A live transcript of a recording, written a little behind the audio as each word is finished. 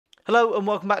Hello and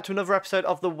welcome back to another episode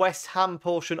of the West Ham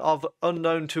portion of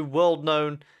Unknown to World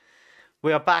Known.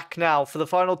 We are back now for the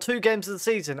final two games of the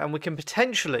season and we can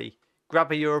potentially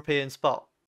grab a European spot.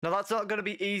 Now that's not going to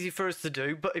be easy for us to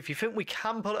do, but if you think we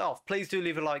can pull it off, please do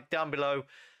leave a like down below.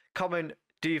 Comment,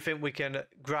 do you think we can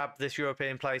grab this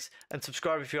European place? And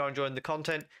subscribe if you are enjoying the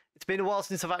content. It's been a while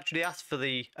since I've actually asked for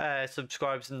the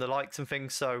subscribes and the likes and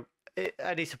things, so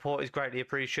any support is greatly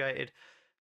appreciated.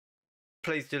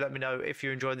 Please do let me know if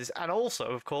you're enjoying this. And also,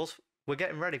 of course, we're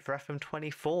getting ready for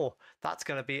FM24. That's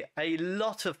going to be a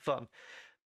lot of fun.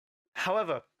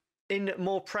 However, in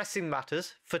more pressing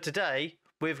matters, for today,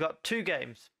 we've got two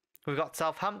games. We've got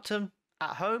Southampton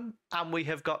at home, and we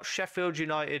have got Sheffield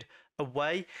United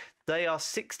away. They are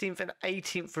 16th and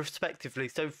 18th respectively.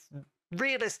 So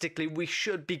realistically, we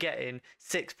should be getting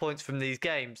 6 points from these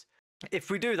games.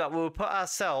 If we do that, we'll put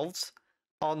ourselves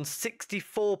on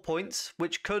 64 points,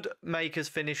 which could make us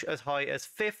finish as high as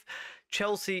 5th.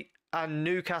 Chelsea and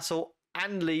Newcastle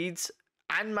and Leeds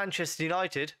and Manchester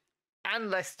United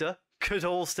and Leicester could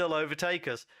all still overtake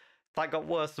us. That got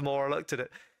worse the more I looked at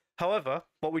it. However,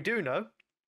 what we do know,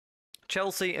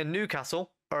 Chelsea and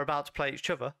Newcastle are about to play each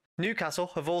other.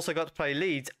 Newcastle have also got to play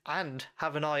Leeds and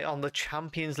have an eye on the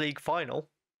Champions League final.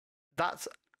 That's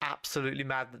absolutely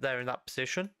mad that they're in that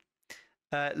position.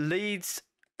 Leeds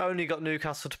only got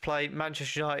Newcastle to play.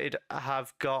 Manchester United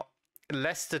have got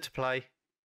Leicester to play.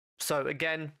 So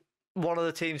again, one of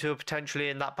the teams who are potentially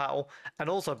in that battle. And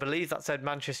also, I believe that said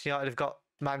Manchester United have got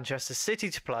Manchester City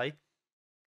to play,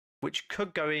 which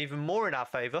could go even more in our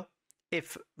favour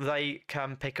if they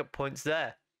can pick up points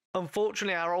there.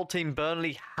 Unfortunately, our old team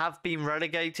Burnley have been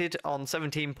relegated on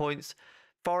 17 points.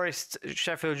 Forest,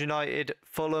 Sheffield United,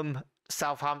 Fulham,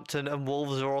 Southampton and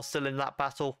Wolves are all still in that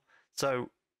battle.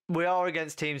 So we are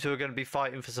against teams who are going to be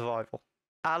fighting for survival.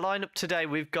 Our lineup today,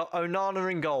 we've got Onana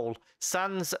in goal,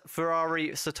 Sands,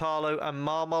 Ferrari, Sotalo and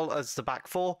Marmol as the back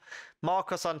four,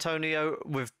 Marcos Antonio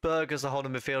with Berg as the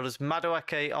holding midfielders,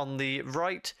 Madueke on the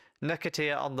right,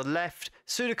 Nketiah on the left,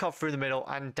 Sudakov through the middle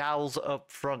and Dowles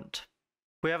up front.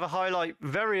 We have a highlight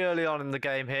very early on in the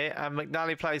game here and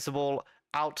McNally plays the ball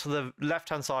out to the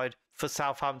left-hand side for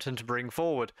Southampton to bring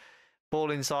forward.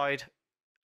 Ball inside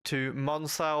to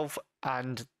Monsalve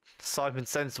and Simon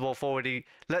sends the ball forward. He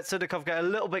lets Sudakov get a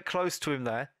little bit close to him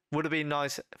there. Would have been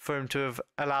nice for him to have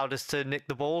allowed us to nick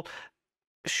the ball.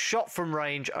 Shot from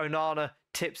range, Onana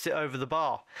tips it over the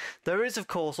bar. There is, of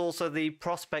course, also the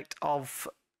prospect of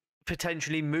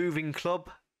potentially moving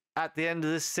club at the end of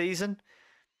this season.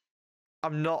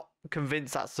 I'm not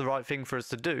convinced that's the right thing for us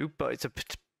to do, but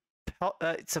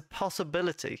it's a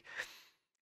possibility.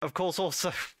 Of course,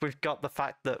 also, we've got the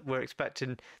fact that we're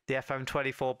expecting the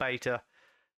FM24 beta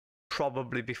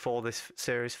probably before this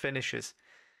series finishes.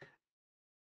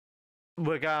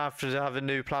 We're going to have a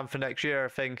new plan for next year, I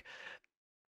think.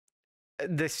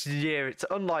 This year, it's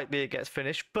unlikely it gets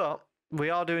finished, but we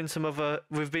are doing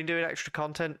we've been doing extra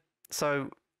content. So,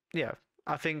 yeah,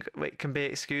 I think it can be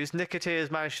excused. Nketiah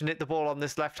has managed to nick the ball on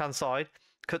this left-hand side,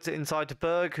 cuts it inside to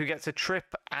Berg, who gets a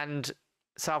trip, and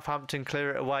Southampton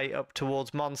clear it away up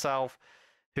towards Monsalve,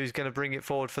 who's going to bring it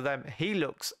forward for them. He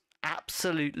looks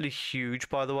absolutely huge,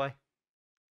 by the way.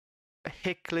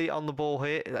 Hickley on the ball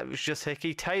here. That was just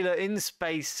Hickey. Taylor in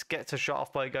space gets a shot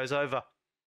off, but it goes over.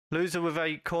 Loser with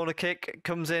a corner kick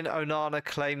comes in. Onana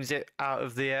claims it out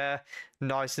of the air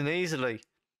nice and easily.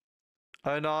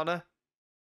 Onana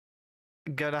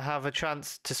going to have a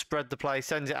chance to spread the play.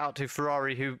 Sends it out to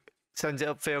Ferrari, who sends it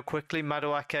upfield quickly.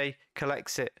 Madueke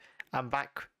collects it and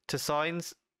back to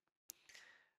Signs.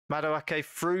 Madueke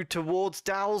through towards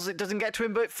Dowles. It doesn't get to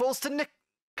him, but it falls to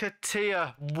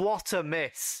Nketiah. What a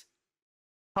miss.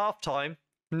 Half time,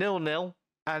 0-0,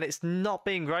 and it's not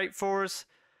been great for us.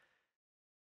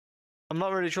 I'm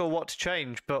not really sure what to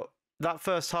change, but that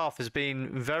first half has been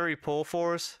very poor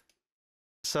for us.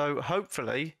 So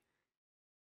hopefully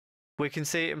we can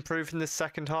see it improve in this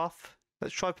second half.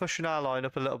 Let's try pushing our line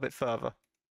up a little bit further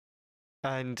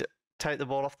and take the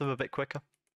ball off them a bit quicker.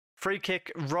 Free kick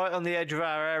right on the edge of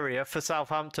our area for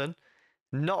Southampton.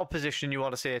 Not a position you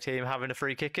want to see a team having a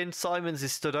free kick in. Simons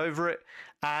is stood over it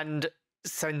and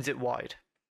sends it wide.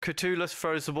 Catullus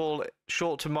throws the ball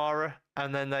short to Mara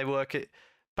and then they work it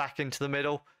back into the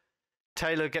middle.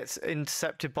 Taylor gets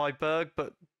intercepted by Berg,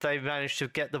 but they managed to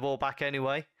get the ball back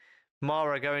anyway.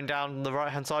 Mara going down the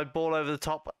right-hand side, ball over the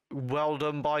top. Well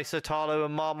done by Sotalo,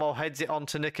 and Marmol heads it on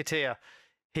to Nketiah.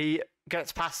 He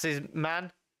gets past his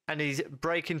man and he's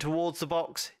breaking towards the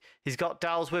box. He's got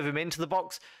Dowles with him into the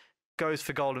box, goes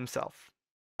for goal himself.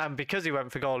 And because he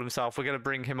went for goal himself, we're going to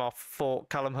bring him off for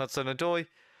Callum Hudson-Odoi.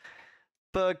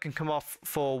 Berg can come off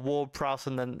for Ward-Prowse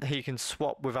and then he can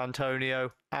swap with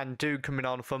Antonio, and Dude coming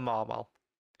on for Marmal.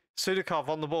 Sudakov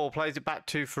on the ball, plays it back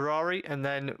to Ferrari, and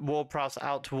then Ward-Prowse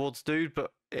out towards Dude,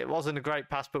 but it wasn't a great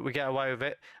pass, but we get away with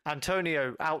it.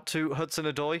 Antonio out to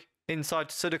Hudson-Odoi, inside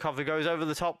to Sudakov, who goes over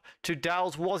the top to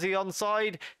Dowles. Was he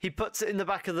onside? He puts it in the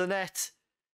back of the net,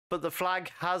 but the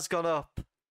flag has gone up.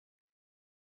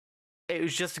 It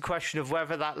was just a question of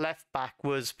whether that left back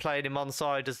was playing him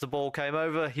onside as the ball came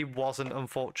over. He wasn't,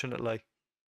 unfortunately.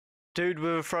 Dude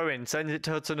with a throw-in, sends it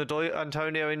to Hudson-Odoi,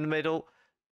 Antonio in the middle.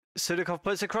 Sudakov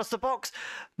puts it across the box.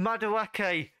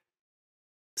 Madueke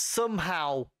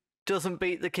somehow doesn't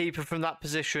beat the keeper from that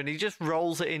position. He just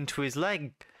rolls it into his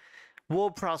leg.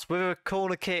 Ward-Prowse with a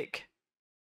corner kick.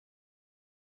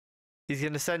 He's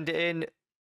going to send it in.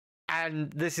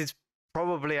 And this is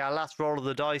probably our last roll of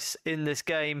the dice in this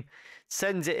game.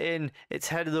 Sends it in. It's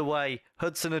headed away.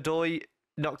 Hudson-Odoi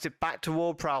knocks it back to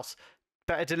Ward-Prowse.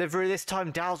 Better delivery this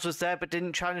time. Dowles was there but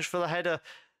didn't challenge for the header.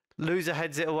 Loser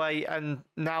heads it away, and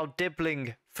now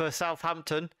Dibbling for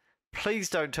Southampton. Please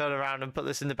don't turn around and put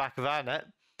this in the back of our net.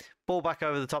 Ball back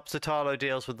over the top. Sotalo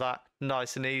deals with that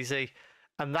nice and easy.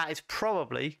 And that is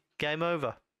probably game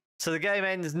over. So the game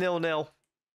ends 0-0.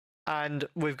 And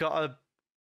we've got a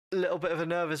little bit of a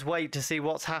nervous wait to see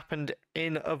what's happened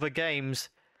in other games.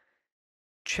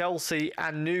 Chelsea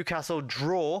and Newcastle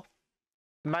draw.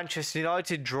 Manchester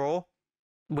United draw,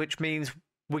 which means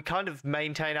we kind of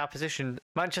maintain our position.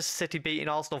 Manchester City beating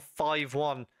Arsenal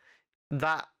 5-1.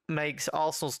 That makes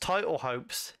Arsenal's title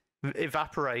hopes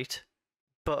evaporate.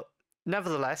 But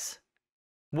nevertheless,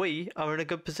 we are in a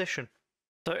good position.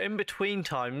 So in between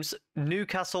times,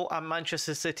 Newcastle and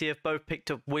Manchester City have both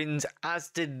picked up wins, as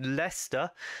did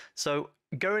Leicester. So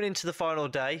going into the final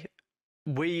day,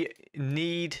 we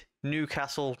need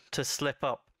Newcastle to slip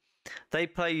up. They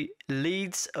play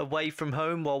Leeds away from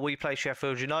home while we play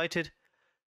Sheffield United.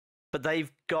 But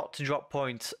they've got to drop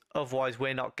points, otherwise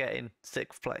we're not getting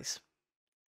 6th place.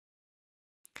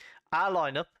 Our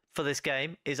lineup for this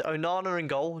game is Onana in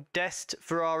goal, Dest,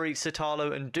 Ferrari,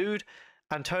 Sotalo and Dude,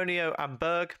 Antonio and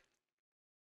Berg,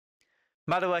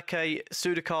 Madueke,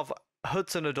 Sudakov,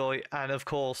 Hudson-Odoi and of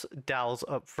course Dowles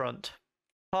up front.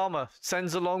 Palmer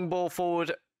sends a long ball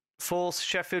forward for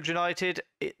Sheffield United.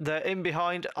 They're in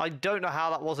behind. I don't know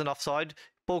how that wasn't offside.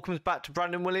 Ball comes back to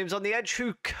Brandon Williams on the edge,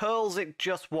 who curls it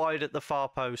just wide at the far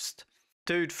post.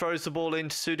 Dude throws the ball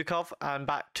into Sudakov and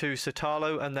back to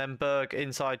Sotalo, and then Berg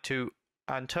inside to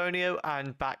Antonio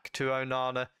and back to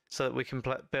Onana so that we can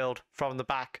build from the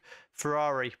back.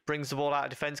 Ferrari brings the ball out of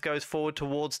defence, goes forward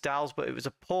towards Dowles, but it was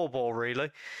a poor ball really.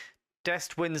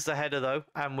 Dest wins the header though,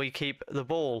 and we keep the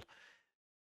ball.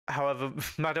 However,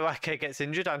 Madueke gets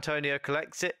injured. Antonio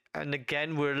collects it. And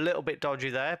again, we're a little bit dodgy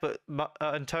there. But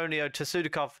Antonio to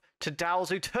Sudakov to Dowles,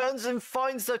 who turns and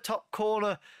finds the top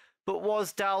corner. But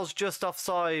was Dowles just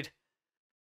offside?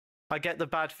 I get the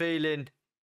bad feeling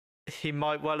he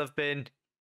might well have been.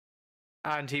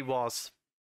 And he was.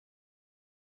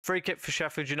 Free kick for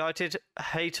Sheffield United.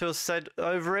 Haters said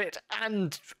over it.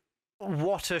 And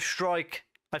what a strike.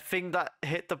 I think that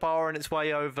hit the bar on its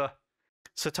way over.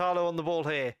 Sotalo on the ball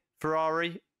here.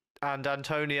 Ferrari and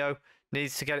Antonio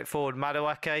needs to get it forward.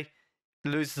 Madueke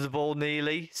loses the ball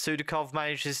nearly. Sudakov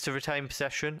manages to retain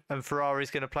possession and Ferrari's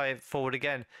going to play it forward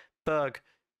again. Berg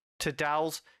to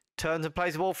Dowles. Turns and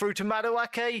plays the ball through to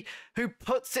Madueke, who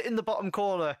puts it in the bottom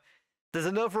corner. There's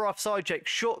another offside check.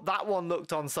 Sure, that one looked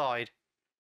onside.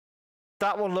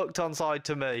 That one looked onside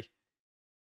to me.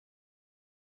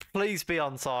 Please be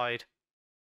onside.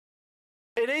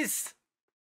 It is!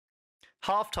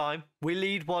 Half-time, we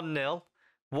lead 1-0.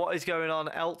 What is going on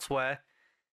elsewhere?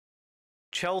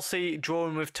 Chelsea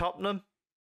drawing with Tottenham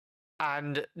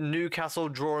and Newcastle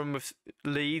drawing with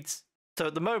Leeds. So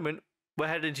at the moment, we're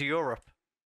heading to Europe.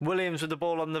 Williams with the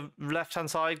ball on the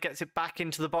left-hand side, gets it back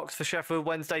into the box for Sheffield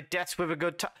Wednesday. Dest with a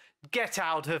good get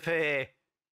out of here.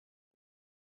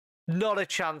 Not a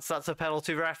chance, that's a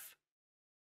penalty, ref.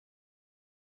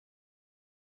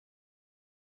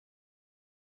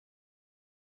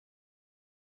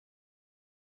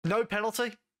 No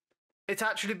penalty. It's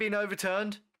actually been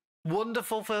overturned.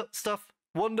 Wonderful for stuff.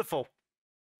 Wonderful.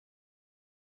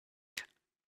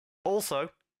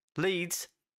 Also, Leeds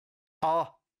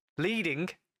are leading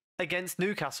against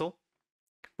Newcastle,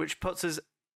 which puts us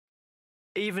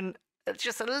even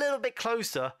just a little bit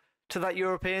closer to that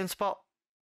European spot.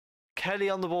 Kelly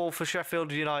on the ball for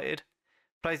Sheffield United.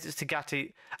 Plays it to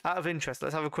Gatti. Out of interest,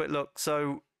 let's have a quick look.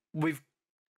 So we've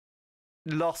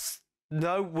lost.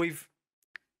 No, we've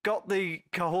got the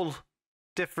goal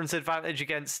difference advantage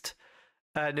against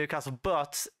Newcastle.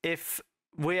 But if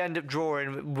we end up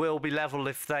drawing, we'll be level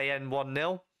if they end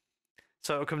 1-0.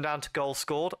 So it'll come down to goals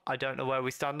scored. I don't know where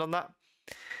we stand on that.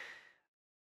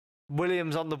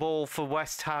 Williams on the ball for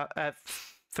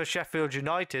for Sheffield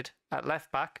United at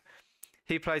left back.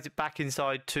 He plays it back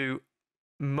inside to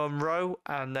Munro,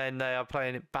 and then they are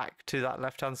playing it back to that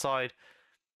left-hand side.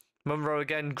 Munro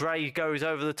again. Gray goes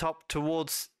over the top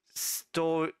towards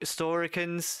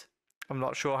Storikins. I'm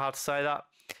not sure how to say that.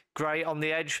 Gray on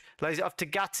the edge, lays it off to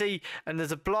Gatti, and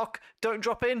there's a block. Don't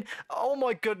drop in. Oh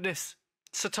my goodness.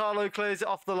 Satalo clears it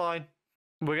off the line.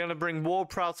 We're going to bring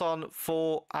Ward-Prowse on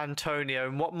for Antonio,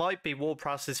 and what might be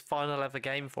Ward-Prowse's final ever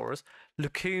game for us.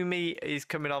 Lukumi is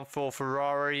coming on for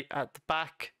Ferrari at the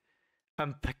back,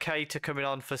 and Paqueta coming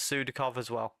on for Sudakov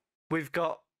as well. We've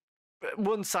got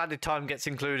one-sided time gets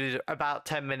included, about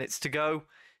 10 minutes to go.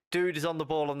 Dude is on the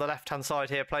ball on the left-hand side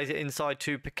here, plays it inside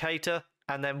to Paqueta,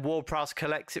 and then Ward-Prowse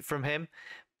collects it from him.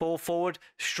 Ball forward,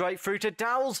 straight through to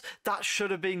Dowles. That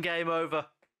should have been game over.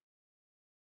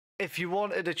 If you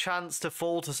wanted a chance to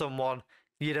fall to someone,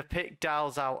 you'd have picked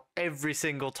Dowles out every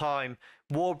single time.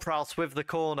 Ward-Prowse with the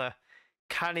corner.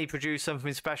 Can he produce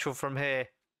something special from here?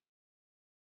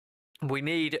 We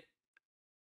need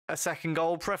a second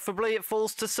goal, preferably. It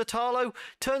falls to Satalo.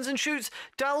 Turns and shoots.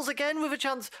 Dowles again with a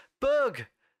chance. Berg.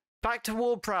 Back to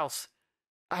Ward-Prowse.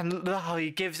 And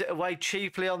he gives it away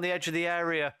cheaply on the edge of the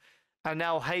area. And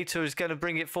now Hayter is going to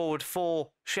bring it forward for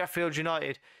Sheffield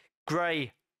United.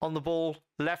 Gray on the ball,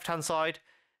 left-hand side.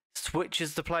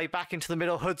 Switches the play back into the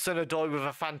middle. Hudson-Odoi with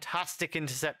a fantastic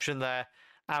interception there.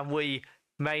 And we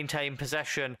maintain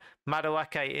possession.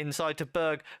 Madueke inside to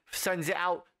Berg. Sends it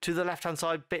out to the left-hand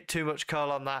side. Bit too much curl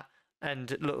on that.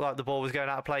 And it looked like the ball was going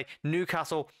out of play.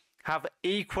 Newcastle have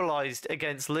equalised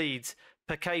against Leeds.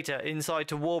 Paqueta inside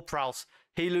to Ward-Prowse.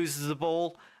 He loses the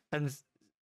ball. And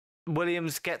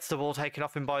Williams gets the ball taken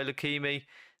off him by Lukimi.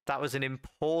 That was an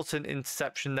important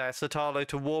interception there. Satalo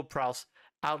to Ward-Prowse.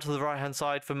 Out to the right-hand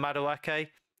side for Madueke.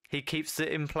 He keeps it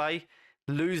in play.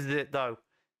 Loses it, though.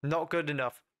 Not good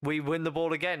enough. We win the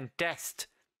ball again. Dest.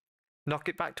 Knock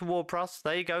it back to Ward-Prowse.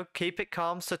 There you go. Keep it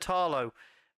calm. Satalo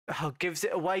gives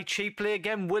it away cheaply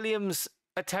again. Williams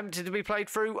attempted to be played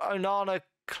through. Onana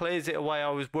clears it away. I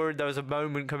was worried there was a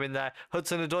moment coming there.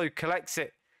 Hudson-Odoi collects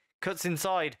it. Cuts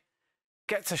inside.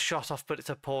 Gets a shot off, but it's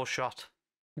a poor shot.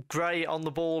 Gray on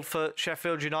the ball for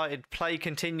Sheffield United. Play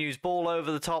continues. Ball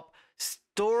over the top.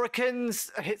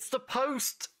 Storikins hits the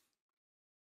post.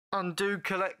 And Dude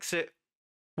collects it.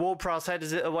 Ward-Prowse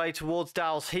headers it away towards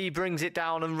Dowles. He brings it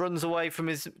down and runs away from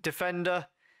his defender.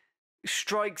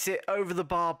 Strikes it over the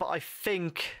bar, but I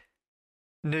think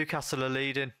Newcastle are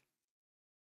leading.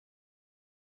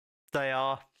 They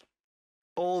are.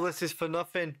 All this is for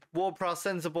nothing. Ward-Prowse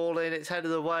sends the ball in. It's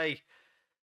headed away.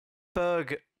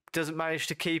 Berg doesn't manage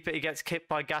to keep it. He gets kicked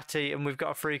by Gatti, and we've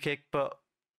got a free kick, but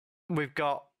we've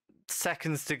got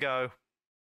seconds to go.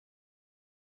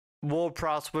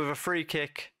 Ward-Prowse with a free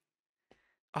kick.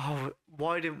 Oh,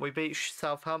 why didn't we beat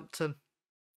Southampton?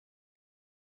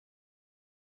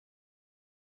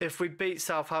 If we beat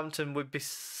Southampton, we'd be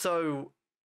so...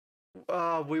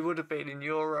 Oh, we would have been in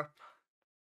Europe.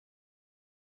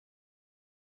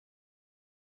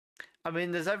 I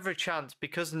mean, there's every chance,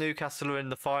 because Newcastle are in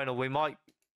the final, we might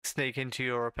sneak into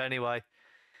Europe anyway.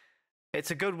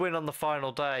 It's a good win on the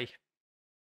final day.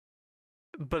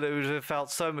 But it would have felt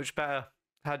so much better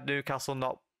had Newcastle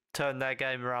not turned their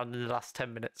game around in the last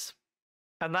 10 minutes.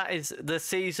 And that is the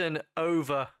season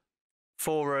over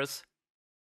for us.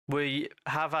 We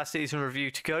have our season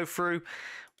review to go through.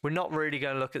 We're not really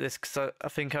going to look at this because I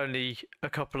think only a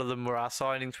couple of them were our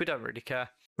signings. We don't really care.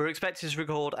 We're expected to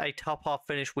record a top half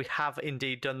finish. We have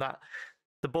indeed done that.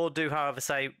 The board do, however,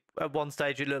 say at one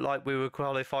stage it looked like we were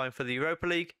qualifying for the Europa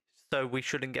League, so we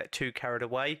shouldn't get too carried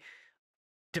away.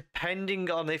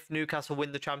 Depending on if Newcastle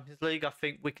win the Champions League, I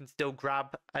think we can still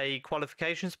grab a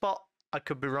qualification spot. I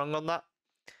could be wrong on that.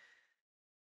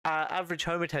 Average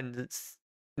home attendance,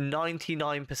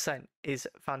 99%, is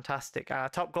fantastic. Our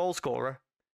top goal scorer,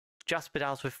 Jasper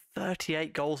Dowles, with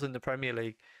 38 goals in the Premier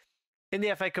League. In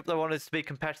the FA Cup, they wanted us to be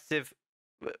competitive.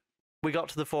 We got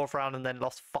to the fourth round and then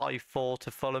lost 5-4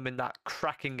 to Fulham in that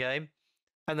cracking game.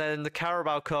 And then in the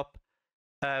Carabao Cup,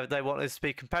 they wanted us to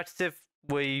be competitive.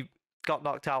 We got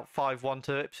knocked out 5-1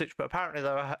 to Ipswich, but apparently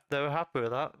they were happy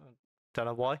with that. Don't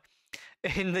know why.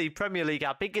 In the Premier League,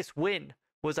 our biggest win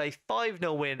was a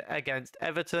 5-0 win against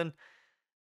Everton.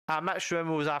 Our match to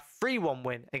remember was our 3-1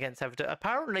 win against Everton.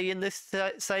 Apparently, in this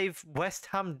save, West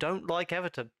Ham don't like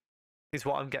Everton, is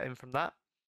what I'm getting from that.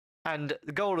 And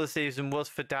the goal of the season was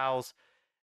for Dowles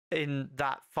in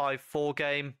that 5-4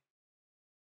 game.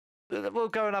 We'll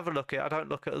go and have a look at it. I don't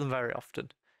look at them very often.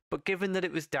 But given that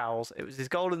it was Dowell's, it was his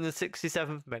goal in the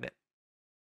 67th minute.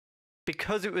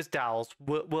 Because it was Dowell's,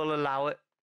 we'll allow it.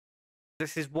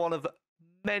 This is one of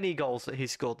many goals that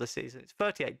he's scored this season. It's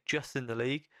 38 just in the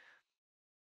league.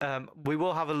 We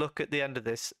will have a look at the end of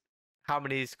this, how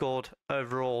many he's scored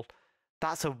overall.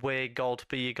 That's a weird goal to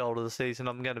be your goal of the season,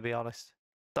 I'm going to be honest.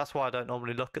 That's why I don't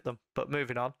normally look at them. But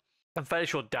moving on. I'm fairly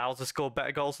sure Dowell's has scored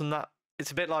better goals than that.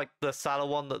 It's a bit like the Salah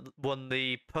one that won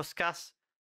the Puskas.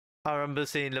 I remember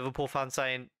seeing Liverpool fans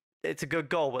saying, it's a good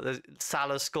goal, but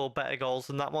Salah scored better goals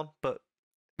than that one. But,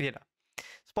 you know.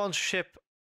 Sponsorship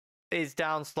is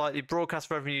down slightly.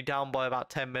 Broadcast revenue down by about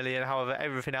 10 million. However,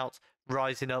 everything else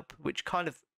rising up, which kind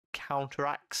of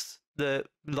counteracts the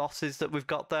losses that we've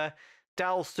got there.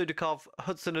 Dowell, Sudikov,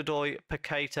 Hudson-Odoi,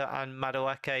 Paqueta and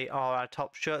Madueke are our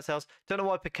top shirt sales. Don't know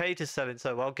why Paqueta's selling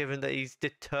so well, given that he's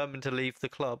determined to leave the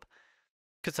club.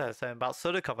 Could say the same about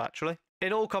Sudikov, actually.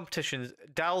 In all competitions,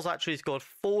 Dowell's actually scored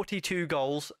 42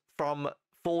 goals from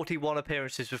 41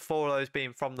 appearances, with 4 of those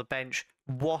being from the bench.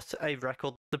 What a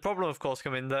record. The problem, of course,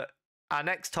 coming that our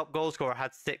next top goal scorer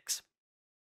had 6.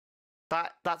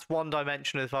 That's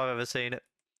one-dimensional if I've ever seen it.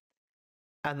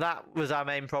 And that was our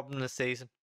main problem this season.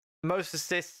 Most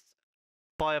assists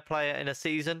by a player in a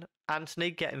season.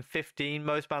 Anthony getting 15.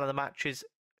 Most man of the matches.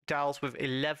 Dowell's with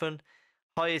 11.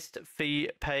 Highest fee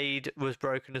paid was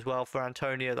broken as well for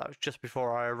Antonio. That was just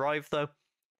before I arrived, though.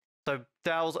 So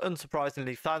Dowell's,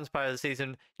 unsurprisingly, fans player of the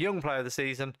season, young player of the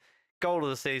season, goal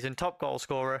of the season, top goal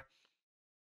scorer.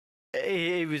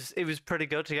 It was pretty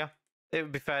good, yeah. It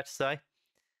would be fair to say.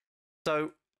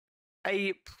 So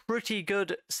a pretty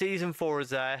good season for us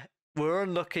there. We're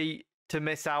unlucky to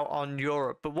miss out on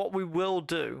Europe, but what we will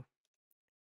do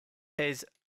is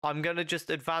I'm going to just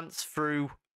advance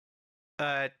through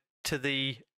to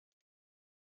the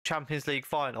Champions League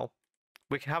final.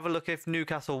 We can have a look if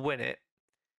Newcastle win it,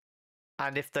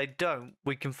 and if they don't,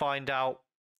 we can find out,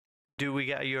 do we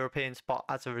get a European spot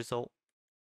as a result.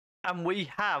 And we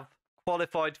have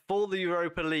qualified for the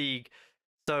Europa League,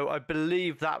 so I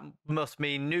believe that must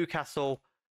mean Newcastle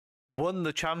won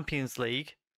the Champions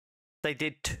League. They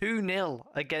did 2-0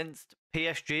 against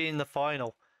PSG in the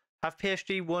final. Have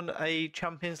PSG won a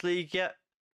Champions League yet?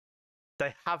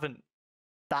 They haven't.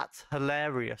 That's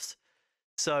hilarious.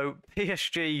 So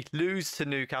PSG lose to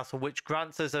Newcastle, which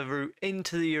grants us a route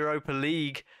into the Europa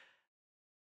League.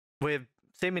 We're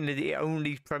seemingly the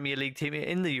only Premier League team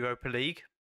in the Europa League,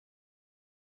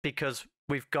 because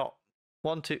we've got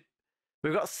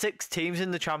we've got 6 teams in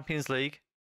the Champions League.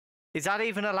 Is that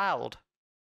even allowed?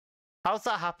 How's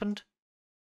that happened?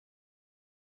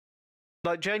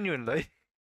 Like, genuinely,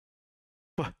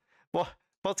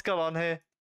 what's going on here?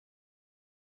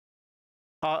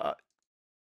 I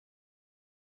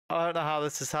don't know how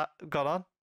this has gone on.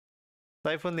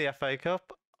 They've won the FA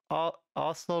Cup.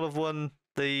 Arsenal have won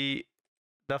the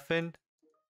nothing.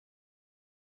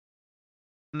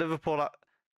 Liverpool.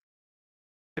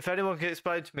 If anyone can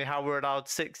explain to me how we're allowed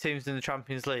 6 teams in the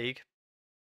Champions League,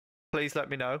 please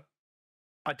let me know.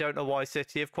 I don't know why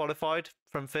City have qualified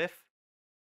from 5th.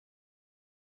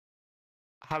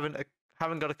 Haven't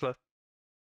got a clue.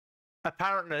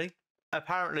 Apparently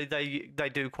they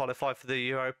do qualify for the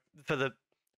Euro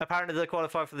apparently they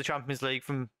qualify for the Champions League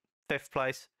from 5th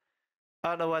place. I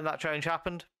don't know when that change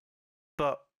happened,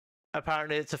 but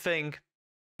apparently it's a thing.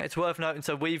 It's worth noting.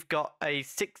 So we've got a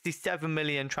 67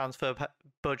 million transfer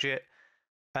budget,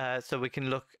 so we can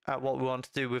look at what we want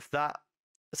to do with that.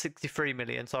 63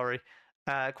 million, sorry.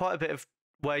 Quite a bit of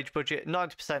wage budget,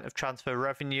 90% of transfer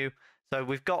revenue. So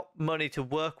we've got money to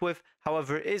work with.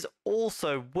 However, it is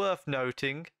also worth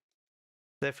noting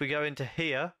that if we go into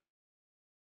here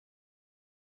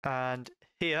and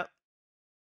here,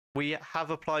 we have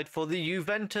applied for the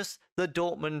Juventus, the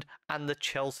Dortmund and the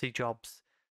Chelsea jobs.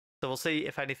 So we'll see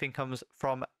if anything comes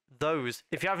from those.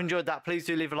 If you have enjoyed that, please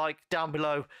do leave a like down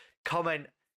below. Comment,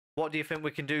 what do you think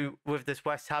we can do with this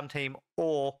West Ham team?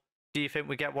 Or do you think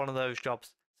we get one of those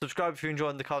jobs? Subscribe if you're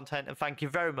enjoying the content, and thank you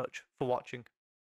very much for watching.